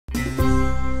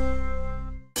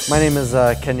My name is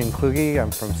Kenyon Kluge. I'm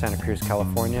from Santa Cruz,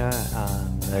 California.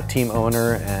 I'm the team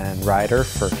owner and rider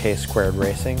for K Squared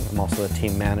Racing. I'm also the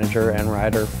team manager and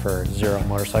rider for Zero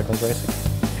Motorcycles Racing.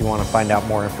 If you want to find out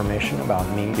more information about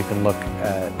me, you can look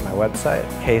at my website,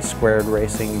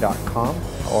 ksquaredracing.com,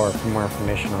 or for more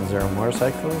information on Zero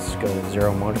Motorcycles, go to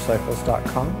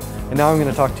zeromotorcycles.com. And now I'm going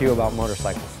to talk to you about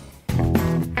motorcycles.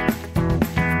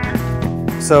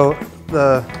 So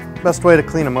the best way to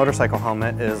clean a motorcycle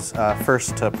helmet is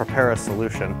first to prepare a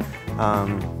solution.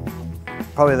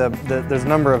 There's a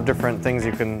number of different things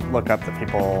you can look up that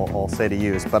people will say to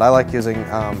use, but I like using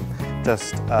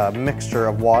just a mixture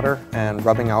of water and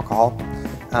rubbing alcohol.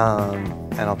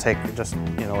 And I'll take just,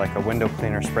 like a window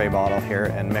cleaner spray bottle here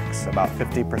and mix about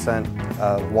 50%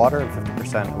 of water and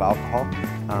 50% of alcohol.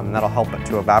 And that'll help it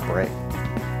to evaporate.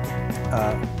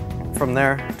 From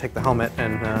there, take the helmet,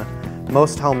 and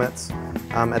most helmets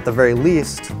at the very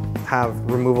least have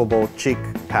removable cheek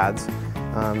pads,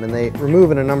 and they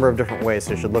remove in a number of different ways,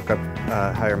 so you should look up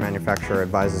how your manufacturer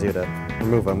advises you to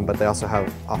remove them, but they also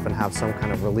often have some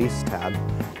kind of release tab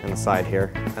in the side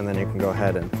here, and then you can go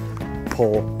ahead and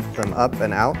pull them up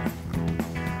and out.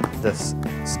 This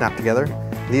snap together.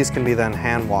 These can be then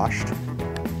hand washed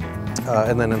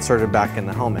and then inserted back in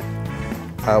the helmet.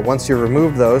 Once you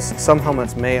remove those, some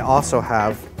helmets may also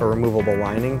have a removable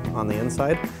lining on the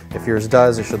inside. If yours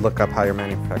does, you should look up how your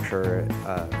manufacturer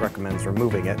recommends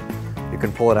removing it. You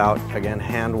can pull it out, again,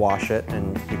 hand wash it,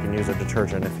 and you can use a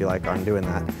detergent if you like on doing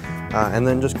that. And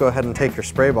then just go ahead and take your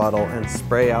spray bottle and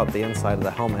spray out the inside of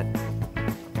the helmet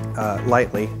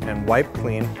lightly and wipe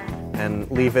clean and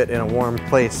leave it in a warm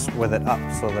place with it up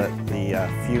so that the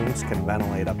fumes can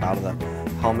ventilate up out of the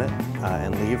helmet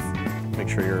and leave. Make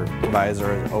sure your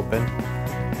visor is open,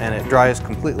 and it dries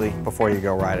completely before you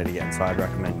go ride it again. So I'd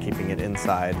recommend keeping it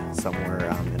inside somewhere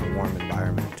in a warm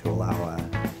environment to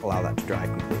allow that to dry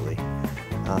completely.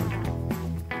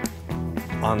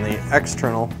 On the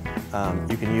external,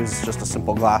 you can use just a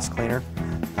simple glass cleaner.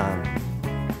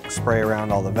 Spray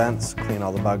around all the vents, clean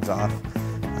all the bugs off.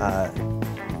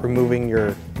 Removing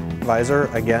your visor,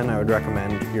 again, I would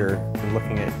recommend you're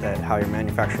looking at how your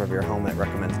manufacturer of your helmet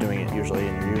recommends doing it. Usually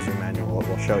in your user manual it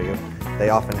will show you. They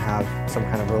often have some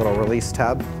kind of a little release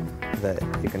tab that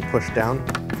you can push down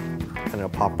and it'll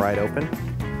pop right open.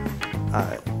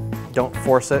 Don't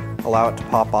force it, allow it to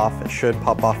pop off. It should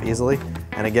pop off easily.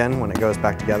 And again, when it goes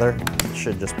back together, it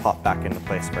should just pop back into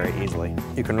place very easily.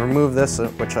 You can remove this,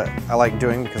 which I like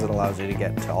doing because it allows you to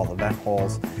get to all the vent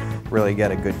holes, really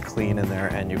get a good clean in there,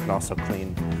 and you can also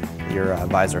clean your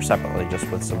visor separately just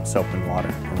with some soap and water,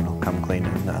 and it'll come clean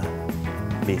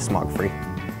and be smog-free.